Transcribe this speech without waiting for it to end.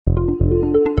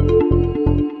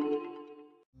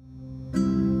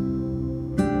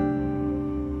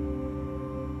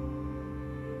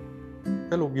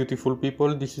Hello, beautiful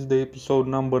people. This is the episode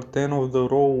number 10 of the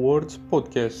Raw Words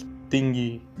podcast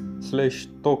thingy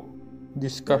 / talk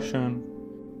discussion,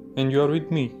 and you are with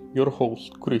me, your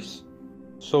host, Chris.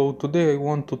 So, today I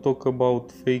want to talk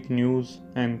about fake news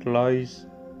and lies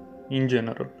in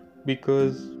general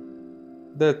because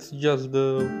that's just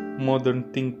the modern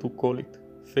thing to call it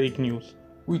fake news,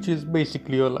 which is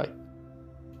basically a lie.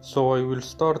 So, I will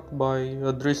start by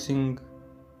addressing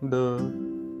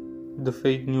the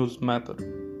fake news matter.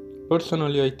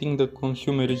 Personally, I think that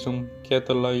consumerism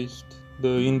catalyzed the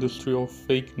industry of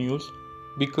fake news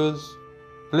because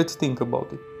let's think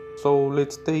about it. So,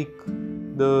 let's take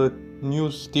the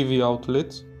news TV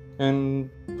outlets and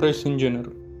press in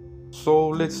general. So,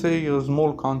 let's say a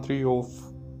small country of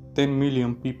 10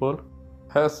 million people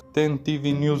has 10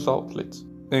 TV news outlets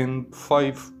and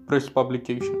 5 press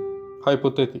publications,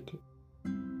 hypothetically.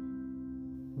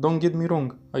 Don't get me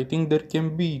wrong, I think there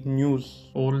can be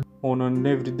news all on an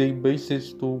everyday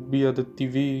basis to be at the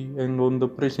TV and on the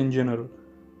press in general.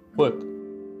 But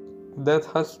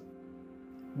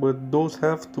those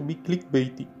have to be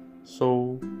clickbaity.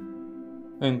 So,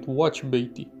 and watch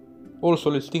baity.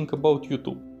 Also, let's think about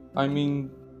YouTube. I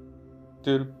mean,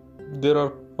 there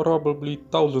are probably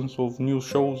thousands of news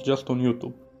shows just on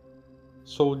YouTube.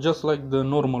 So just like the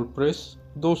normal press,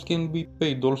 those can be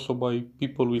paid also by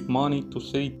people with money to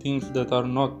say things that are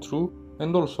not true.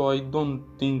 And also I don't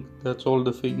think that's all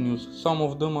the fake news. Some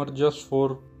of them are just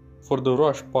for the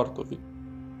rush part of it.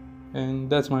 And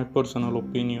that's my personal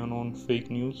opinion on fake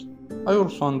news. I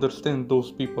also understand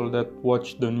those people that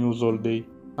watch the news all day.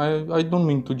 I don't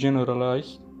mean to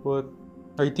generalize, but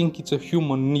I think it's a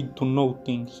human need to know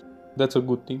things. That's a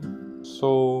good thing.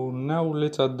 So now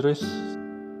let's address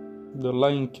the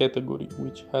lying category,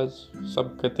 which has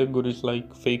subcategories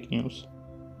like fake news.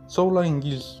 So lying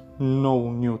is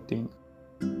no new thing.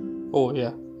 Oh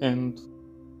yeah, and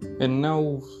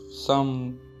now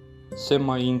some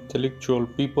semi-intellectual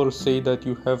people say that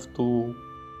you have to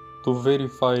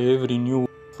verify every news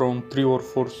from 3 or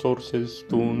 4 sources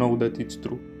to know that it's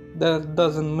true. That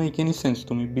doesn't make any sense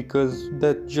to me because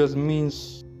that just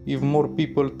means if more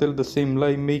people tell the same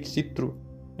lie makes it true,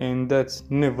 and that's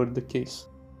never the case.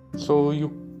 So you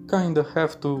kinda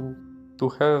have to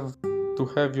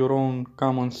have your own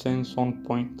common sense on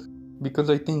point, because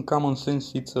I think common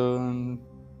sense it's a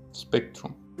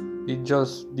spectrum. It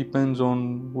just depends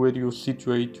on where you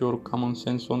situate your common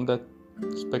sense on that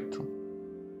spectrum.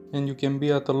 And you can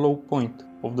be at a low point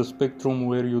of the spectrum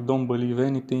where you don't believe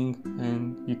anything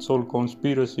and it's all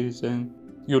conspiracies and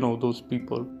you know those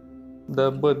people.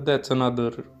 But that's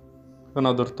another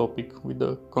topic with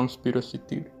the conspiracy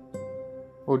theory.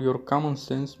 Or your common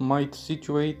sense might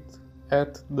situate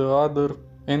at the other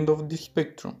end of the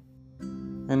spectrum,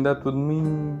 and that would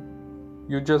mean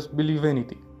you just believe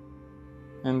anything,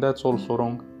 and that's also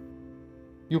wrong.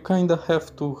 You kinda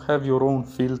have to have your own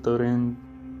filter, and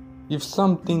if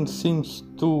something seems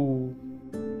too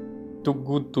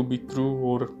good to be true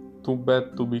or too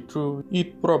bad to be true,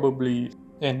 it probably is.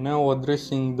 And now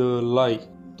addressing the lie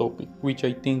topic, which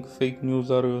I think fake news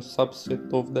are a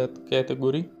subset of that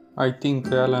category. I think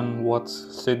Alan Watts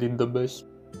said it the best.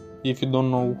 If you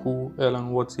don't know who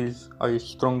Alan Watts is, I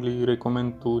strongly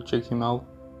recommend to check him out.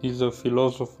 He's a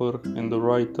philosopher and a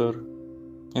writer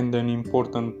and an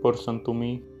important person to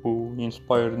me who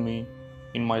inspired me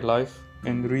in my life,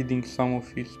 and reading some of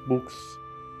his books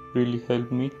really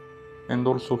helped me. And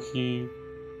also he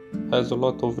has a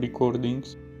lot of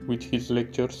recordings with his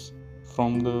lectures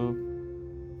from the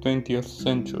 20th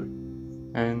century.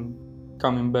 And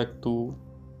coming back to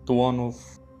one of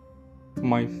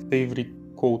my favorite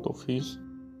quote of his,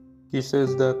 he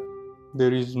says that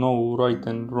there is no right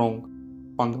and wrong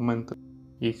fundamentally,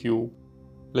 if you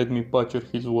let me butcher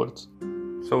his words.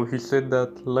 So he said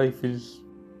that life is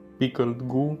pickled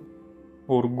goo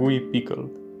or gooey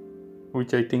pickled,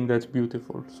 which I think that's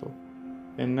beautiful. So,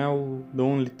 and now the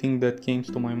only thing that came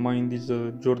to my mind is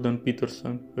a Jordan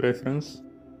Peterson reference.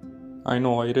 I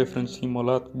know I reference him a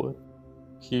lot, but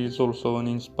he is also an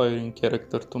inspiring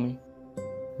character to me.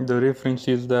 The reference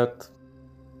is that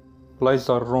lies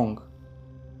are wrong.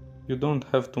 You don't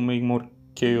have to make more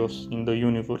chaos in the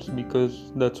universe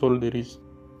because that's all there is.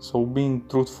 So being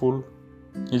truthful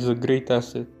is a great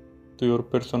asset to your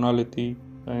personality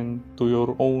and to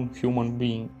your own human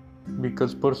being.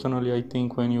 Because personally I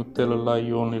think when you tell a lie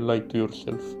you only lie to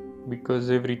yourself,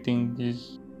 because everything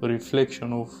is a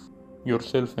reflection of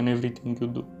yourself and everything you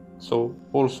do. So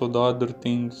also the other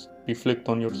things reflect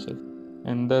on yourself,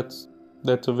 and that's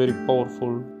a very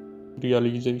powerful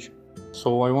realization.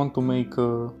 So I want to make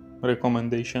a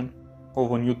recommendation.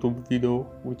 of a YouTube video,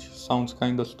 which sounds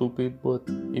kinda stupid, but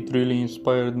it really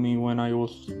inspired me when I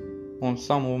was on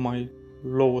some of my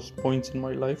lowest points in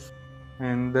my life.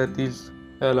 And that is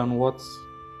Alan Watts'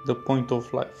 The Point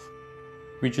of Life,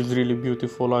 which is really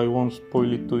beautiful. I won't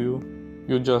spoil it to you.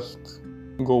 You just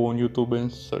go on YouTube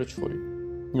and search for it.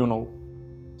 You know.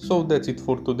 So that's it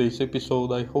for today's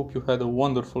episode. I hope you had a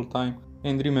wonderful time.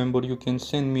 And remember, you can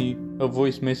send me a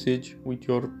voice message with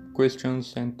your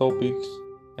questions and topics,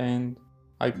 and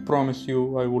I promise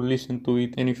you I will listen to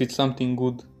it, and if it's something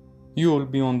good, you will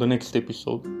be on the next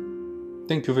episode.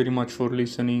 Thank you very much for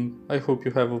listening. I hope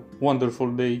you have a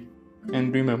wonderful day,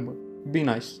 and remember, be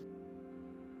nice.